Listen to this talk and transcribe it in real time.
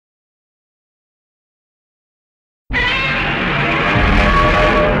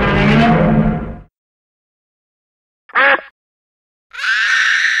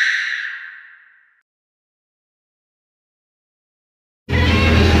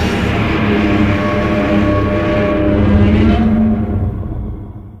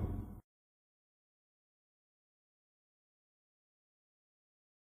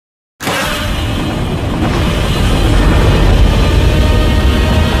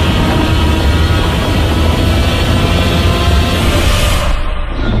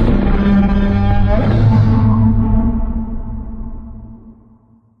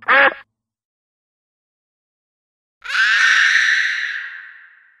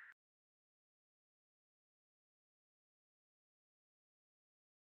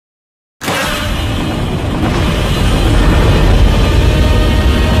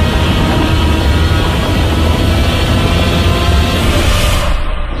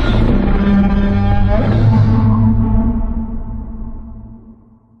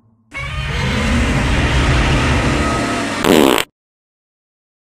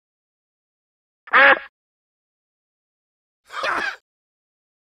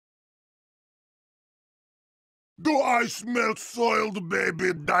Do I smell soiled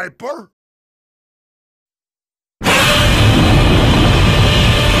baby diaper?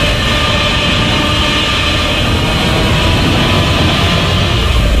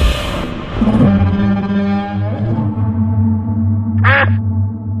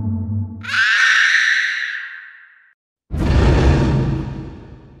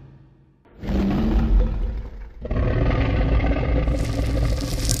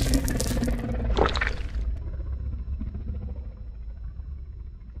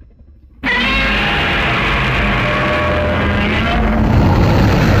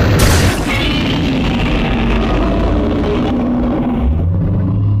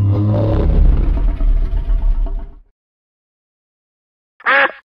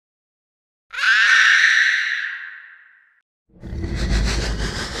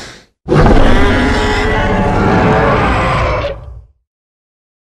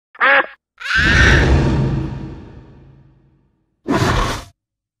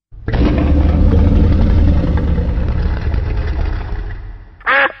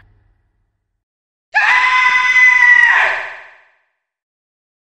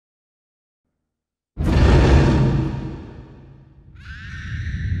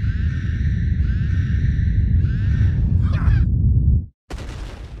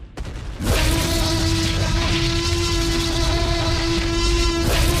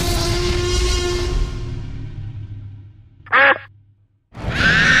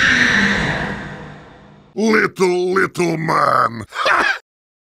 Little man.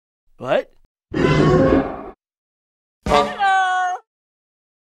 What?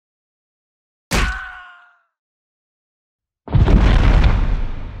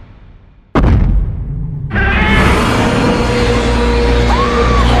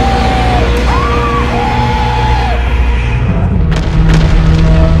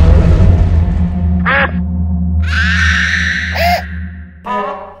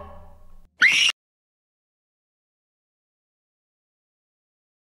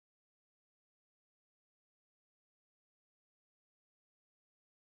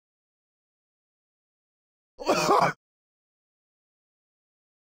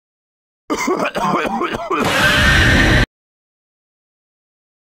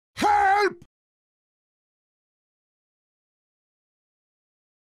 Help!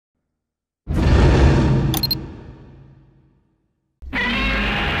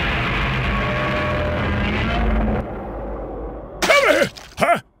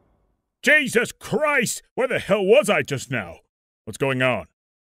 Huh? Jesus Christ! Where the hell was I just now? What's going on?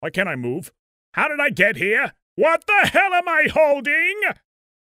 Why can't I move? How did I get here? What the hell am I holding? Is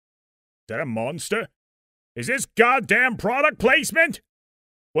that a monster? Is this goddamn product placement?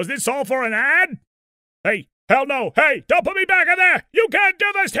 Was this all for an ad? Hey, hell no! Hey, don't put me back in there! You can't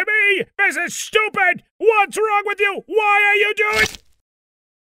do this to me! This is stupid! What's wrong with you? Why are you doing—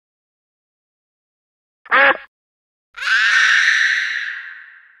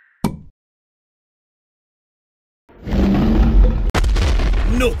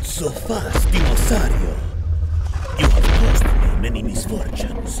 Not so fast, Dinosaurio. You have caused me many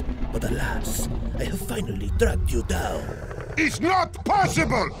misfortunes, but alas, I have finally tracked you down. It's not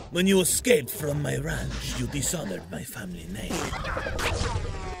possible! When you escaped from my ranch, you dishonored my family name.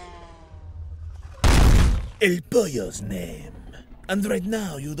 El Pollo's name. And right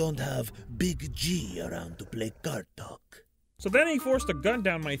now you don't have Big G around to play card talk. So then he forced a gun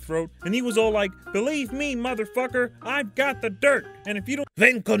down my throat, and he was all like, "Believe me, motherfucker, I've got the dirt, and if you don't—"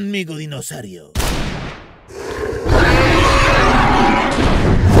 Ven conmigo, Dinosaurio.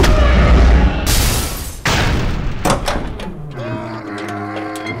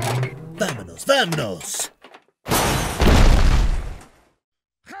 Vámonos, vámonos!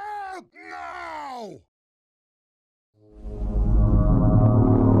 Help now!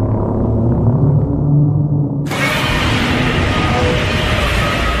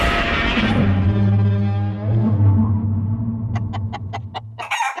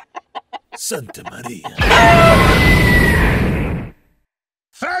 Santa Maria.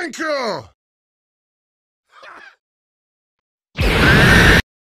 Thank you!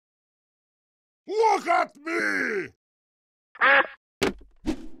 Look at me!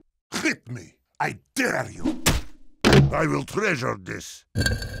 Hit me! I dare you! I will treasure this.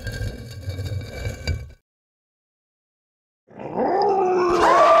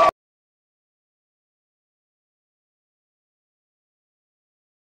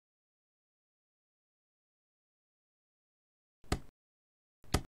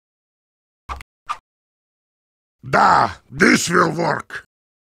 Da! This will work!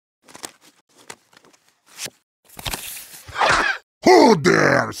 You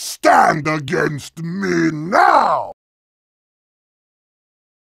dare stand against me now!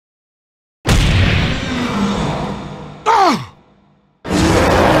 Ah!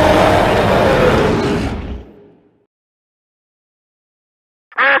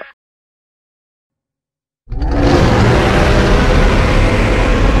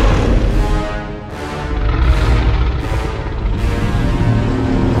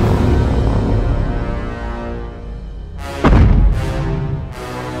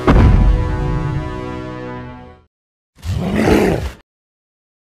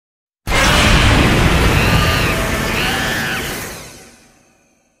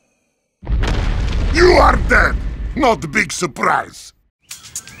 You are dead! Not a big surprise.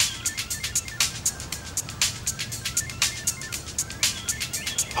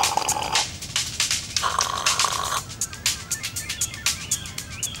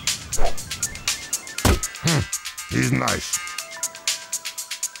 He's nice.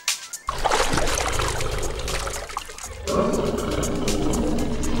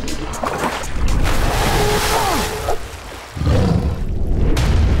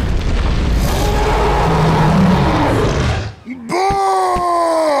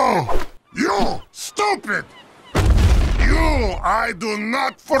 You stupid! You I do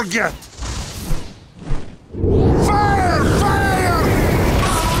not forget! Fire! Fire!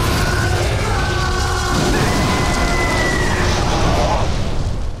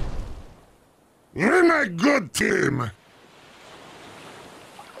 We're a good team!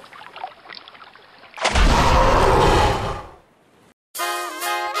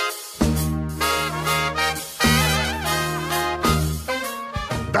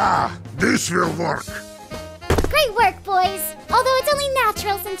 This will work. Great work, boys! Although it's only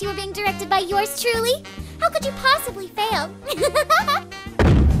natural since you were being directed by yours truly. How could you possibly fail?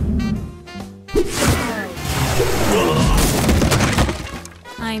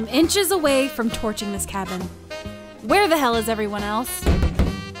 I'm inches away from torching this cabin. Where the hell is everyone else?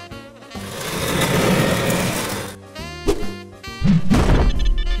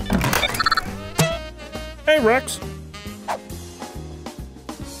 Hey, Rex.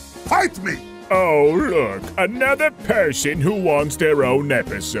 Fight me! Oh, look, another person who wants their own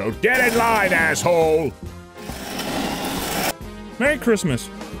episode. Get in line, asshole! Merry Christmas.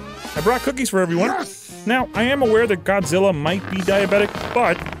 I brought cookies for everyone. Yes! Now, I am aware that Godzilla might be diabetic,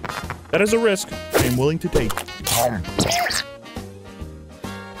 but that is a risk I am willing to take.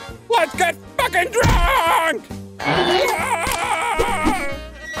 Let's get fucking drunk!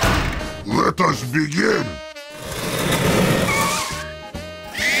 Let us begin.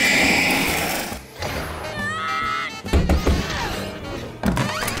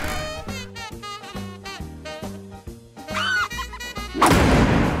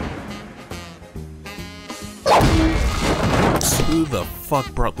 Who the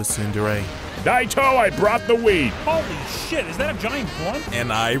fuck brought the Nendoroid? Daito, I brought the weed. Holy shit, is that a giant blunt?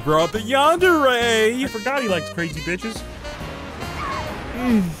 And I brought the Nendoroid! I forgot he likes crazy bitches.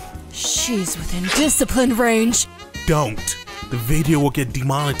 She's within discipline range. Don't! The video will get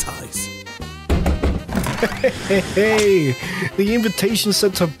demonetized. Hey, the invitation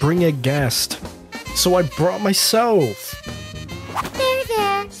said to bring a guest, so I brought myself. There,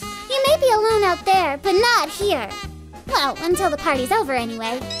 there. You may be alone out there, but not here. Well, until the party's over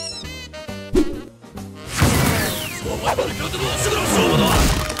anyway.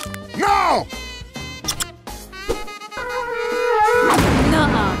 No!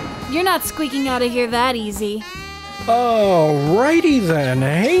 Nuh-uh. You're not squeaking out of here that easy. Alrighty then,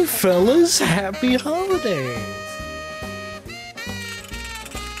 hey fellas, happy holidays.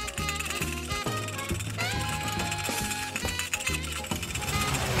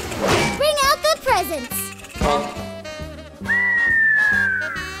 Bring out the presents!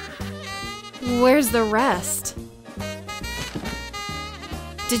 Where's the rest?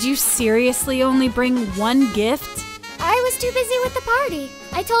 Did you seriously only bring one gift? I was too busy with the party.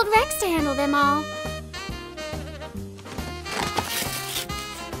 I told Rex to handle them all.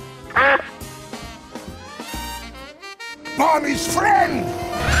 Bonnie's friend!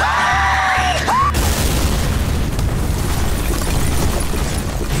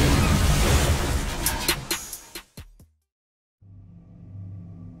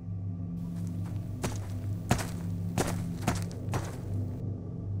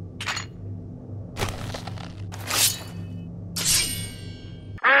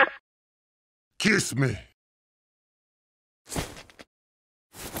 Kiss me.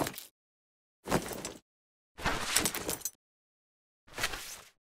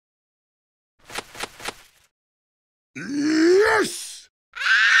 Yes!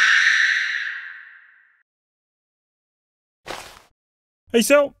 Hey,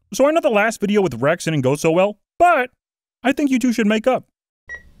 so I know the last video with Rex didn't go so well, but I think you two should make up.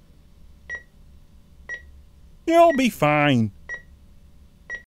 You'll be fine.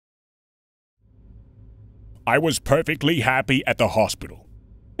 I was perfectly happy at the hospital.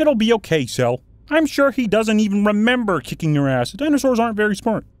 It'll be okay, Cell. I'm sure he doesn't even remember kicking your ass. Dinosaurs aren't very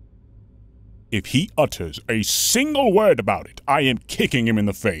smart. If he utters a single word about it, I am kicking him in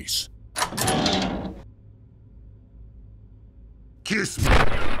the face. Kiss me.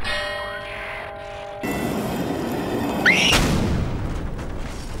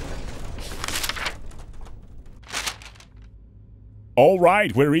 All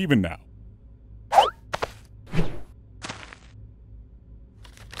right, we're even now.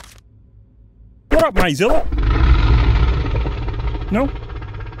 What up, Myzilla? No?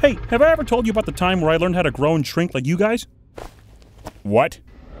 Hey, have I ever told you about the time where I learned how to grow and shrink like you guys? What?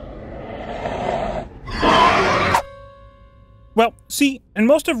 Well, see, in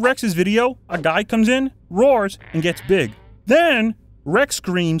most of Rex's video, a guy comes in, roars, and gets big. Then, Rex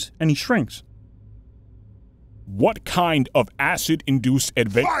screams and he shrinks. What kind of acid-induced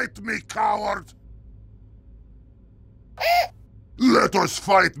adventure? Fight me, coward! Let us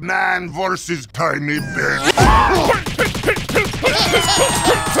fight man versus tiny bear.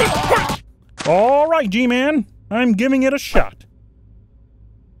 All right, G-Man. I'm giving it a shot.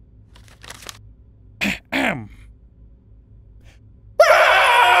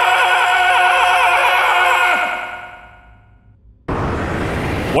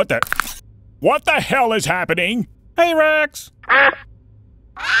 What the hell is happening? Hey, Rex!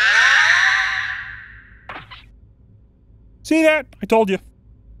 See that? I told you.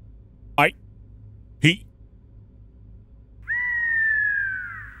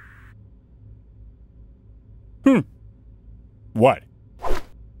 What?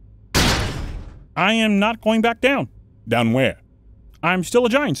 I am not going back down. Down where? I'm still a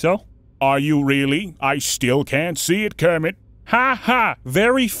giant, so. Are you really? I still can't see it, Kermit. Ha ha!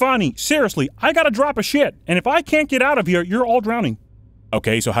 Very funny. Seriously, I gotta drop a shit, and if I can't get out of here, you're all drowning.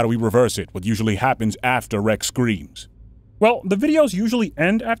 Okay, so how do we reverse it? What usually happens after Rex screams? Well, the videos usually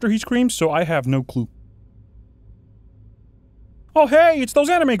end after he screams, so I have no clue. Oh hey, it's those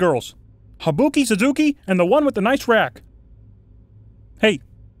anime girls! Habuki Suzuki and the one with the nice rack. Hey,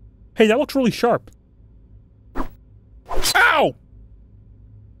 that looks really sharp. Ow!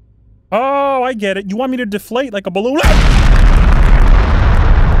 Oh, I get it. You want me to deflate like a balloon?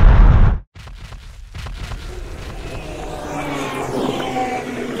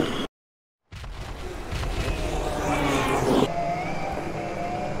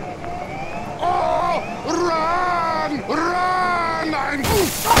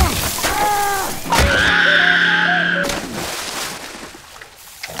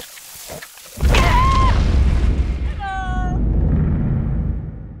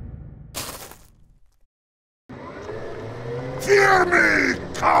 Fear me,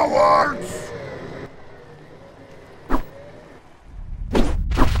 cowards!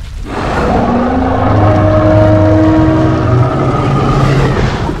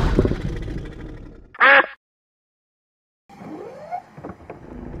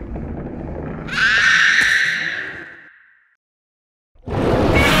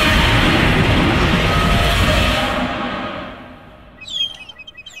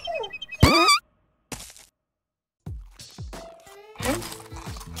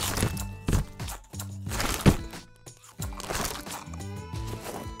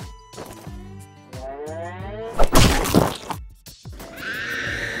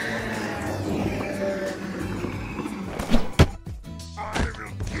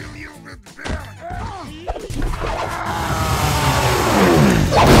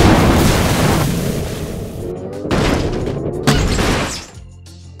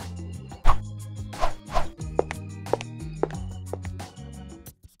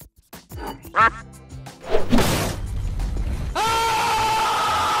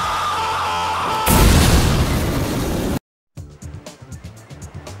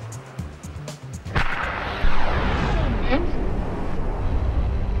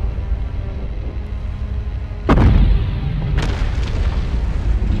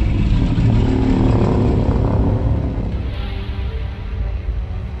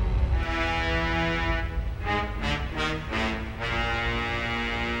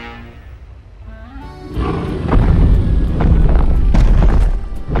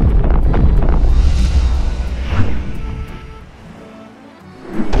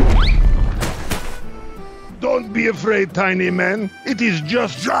 Don't be afraid, tiny man. It is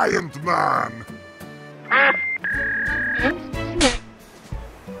just giant man.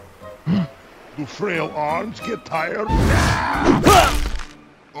 Do frail arms get tired?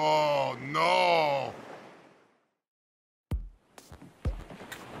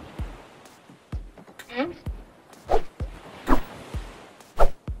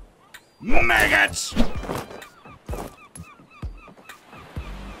 maggots!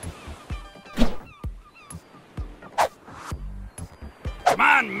 Come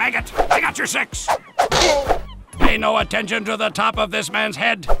on, maggot! I got your 6! Pay no attention to the top of this man's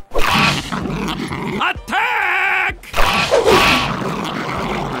head! Attack!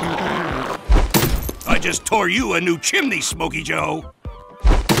 I just tore you a new chimney, Smokey Joe!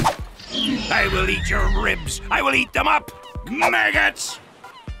 I will eat your ribs! I will eat them up! Maggots!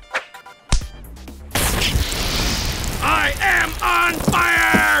 I am on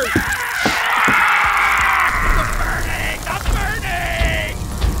fire! The burning!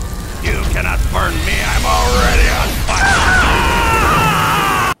 You cannot burn me, I'm already on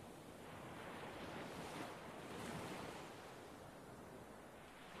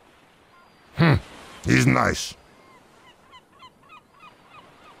fire! He's nice.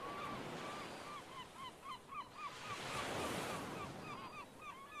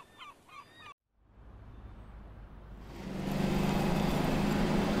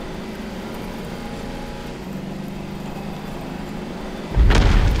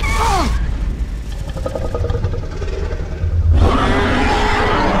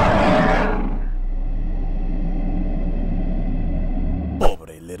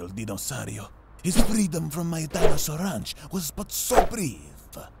 Dinosaurio. His freedom from my dinosaur ranch was but so brief.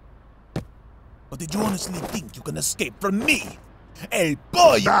 But did you honestly think you can escape from me? El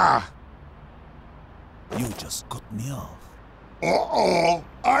pollo! You just cut me off. Uh-oh,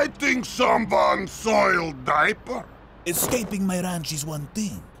 I think someone soiled diaper. Escaping my ranch is one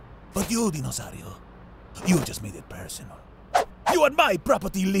thing, but you, Dinosaurio, you just made it personal. You are my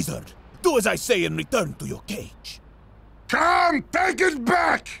property, lizard. Do as I say and return to your cage. Come, take it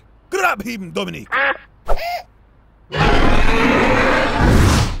back! Grab him, Dominic! What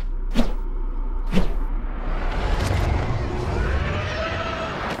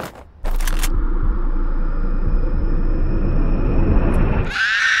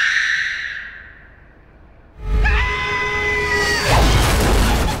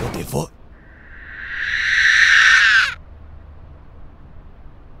the fuck?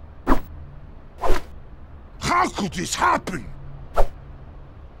 How could this happen?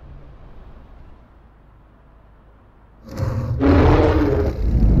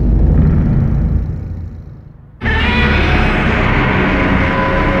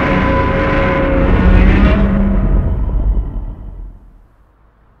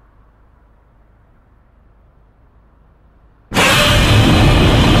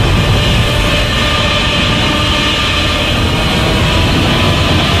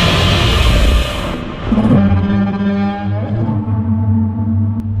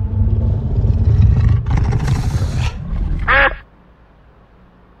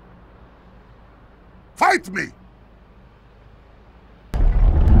 Fight me!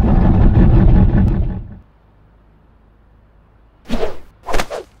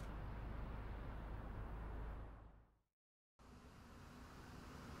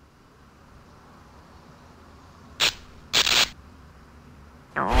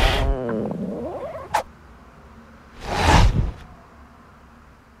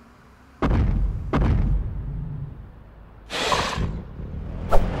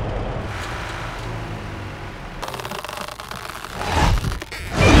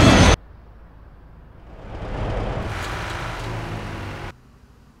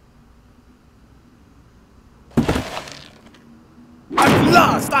 At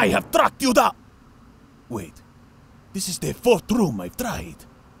last I have tracked you down! Wait, this is the 4th room I've tried.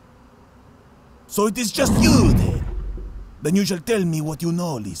 So it is just you then? Then you shall tell me what you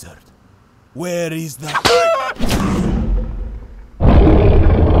know, lizard. Where is the...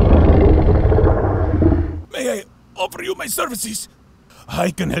 May I offer you my services? I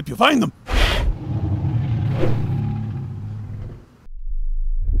can help you find them.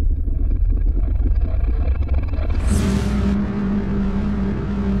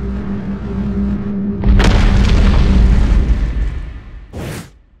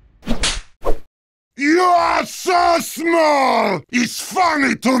 You are so small! It's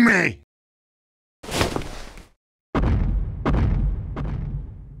funny to me!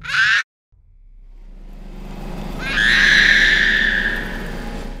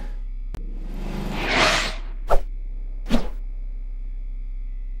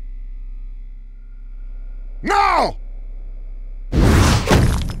 Now!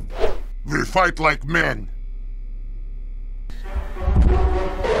 We fight like men.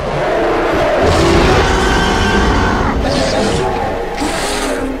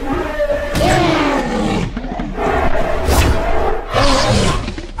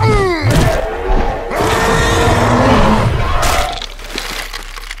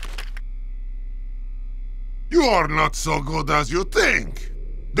 not so good as you think.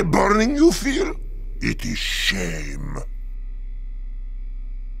 The burning you feel, it is shame.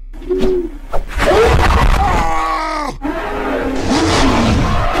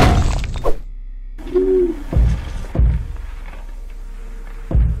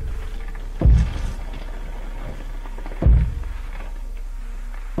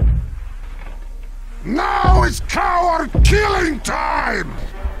 Now is coward killing time!